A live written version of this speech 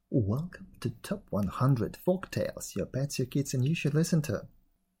Welcome to Top 100 Folk Tales your pets, your kids, and you should listen to.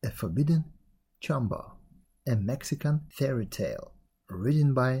 A Forbidden Chamber, a Mexican fairy tale,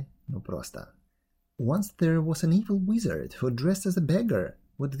 written by Nuprosta. Once there was an evil wizard who, dressed as a beggar,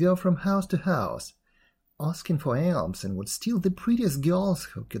 would go from house to house, asking for alms, and would steal the prettiest girls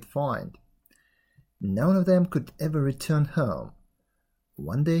he could find. None of them could ever return home.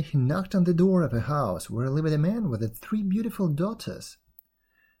 One day he knocked on the door of a house where lived a man with 3 beautiful daughters.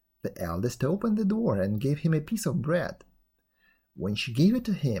 The eldest opened the door and gave him a piece of bread. When she gave it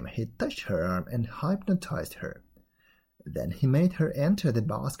to him, he touched her arm and hypnotized her. Then he made her enter the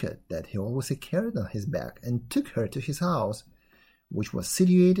basket that he always carried on his back and took her to his house, which was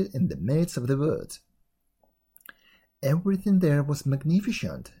situated in the midst of the woods. Everything there was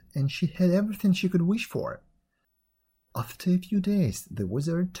magnificent, and she had everything she could wish for. After a few days, the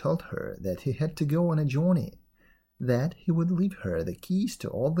wizard told her that he had to go on a journey, that he would leave her the keys to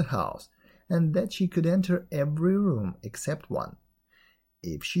all the house, and that she could enter every room except one.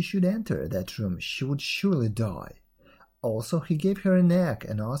 If she should enter that room, she would surely die. Also, he gave her an egg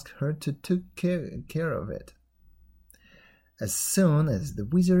and asked her to take care of it. As soon as the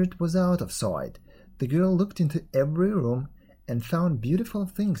wizard was out of sight, the girl looked into every room and found beautiful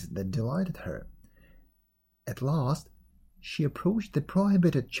things that delighted her. At last, she approached the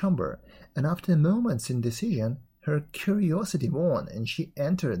prohibited chamber, and after a moment's indecision, her curiosity won, and she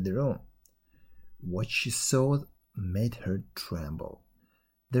entered the room. What she saw made her tremble.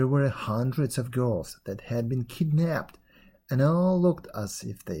 There were hundreds of girls that had been kidnapped, and all looked as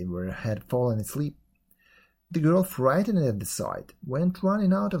if they had fallen asleep. The girl, frightened at the sight, went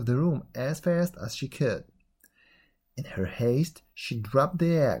running out of the room as fast as she could. In her haste, she dropped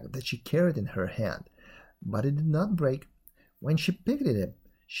the egg that she carried in her hand, but it did not break. When she picked it up,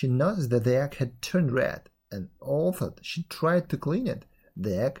 she noticed that the egg had turned red, and although she tried to clean it,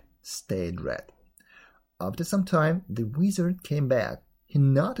 the egg stayed red. After some time, the wizard came back. He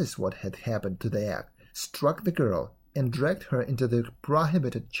noticed what had happened to the egg, struck the girl, and dragged her into the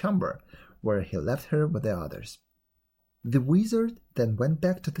prohibited chamber, where he left her with the others. The wizard then went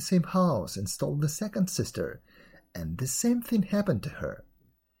back to the same house and stole the second sister, and the same thing happened to her.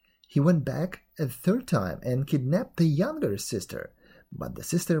 He went back a third time and kidnapped the younger sister, but the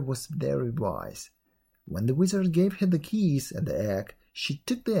sister was very wise. When the wizard gave her the keys and the egg, she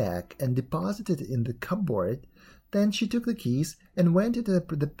took the egg and deposited it in the cupboard. Then she took the keys and went into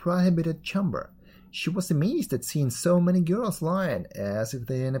the prohibited chamber. She was amazed at seeing so many girls lying as if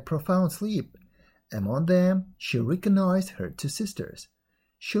they were in a profound sleep. Among them, she recognized her 2 sisters.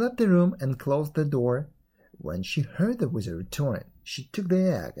 She left the room and closed the door. When she heard the wizard returning, she took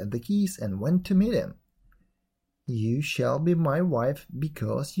the egg and the keys and went to meet him. "You shall be my wife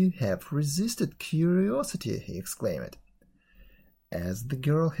because you have resisted curiosity," he exclaimed. As the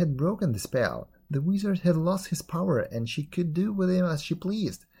girl had broken the spell, the wizard had lost his power and she could do with him as she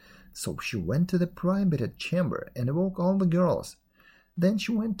pleased. So she went to the prohibited chamber and awoke all the girls. Then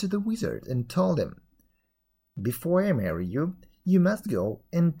she went to the wizard and told him, "Before I marry you, you must go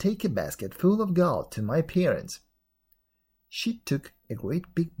and take a basket full of gold to my parents." She took a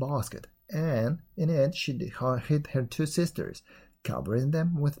great big basket, and in it she hid her 2 sisters, covering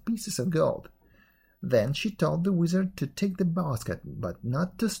them with pieces of gold. Then she told the wizard to take the basket, but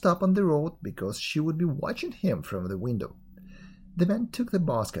not to stop on the road because she would be watching him from the window. The man took the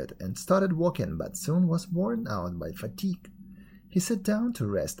basket and started walking, but soon was worn out by fatigue. He sat down to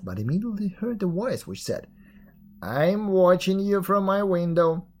rest, but immediately heard a voice which said, "I'm watching you from my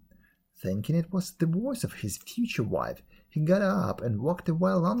window." Thinking it was the voice of his future wife, he got up and walked a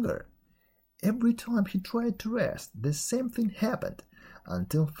while longer. Every time he tried to rest, the same thing happened,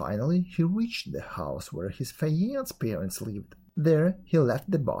 until finally he reached the house where his fiancé's parents lived. There he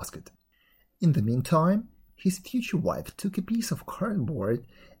left the basket. In the meantime, his future wife took a piece of cardboard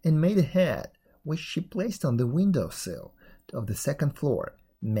and made a hat, which she placed on the window-sill of the second floor,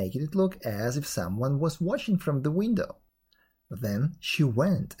 making it look as if someone was watching from the window. Then she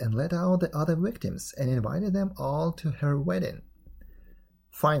went and let out the other victims and invited them all to her wedding.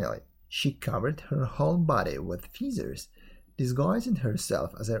 Finally, she covered her whole body with feathers, disguising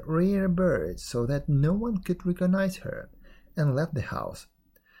herself as a rare bird so that no one could recognize her, and left the house.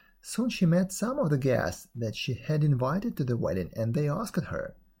 Soon she met some of the guests that she had invited to the wedding, and they asked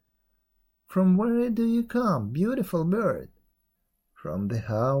her, "From where do you come, beautiful bird?" "From the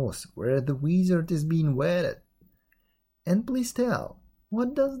house where the wizard is being wedded." "And please tell,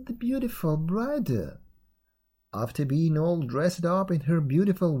 what does the beautiful bride do?" "After being all dressed up in her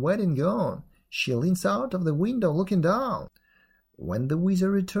beautiful wedding gown, she leans out of the window looking down." When the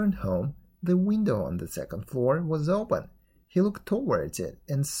wizard returned home, the window on the second floor was open. He looked towards it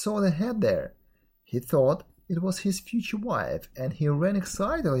and saw the head there. He thought it was his future wife, and he ran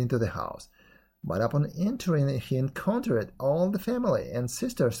excitedly into the house. But upon entering he encountered all the family and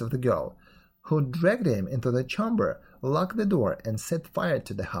sisters of the girl, who dragged him into the chamber, locked the door, and set fire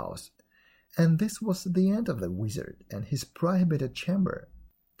to the house. And this was the end of the wizard and his prohibited chamber.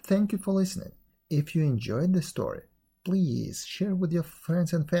 Thank you for listening. If you enjoyed the story, please share with your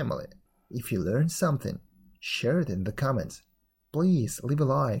friends and family. If you learned something, share it in the comments. Please leave a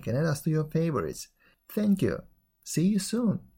like and add us to your favorites. Thank you. See you soon.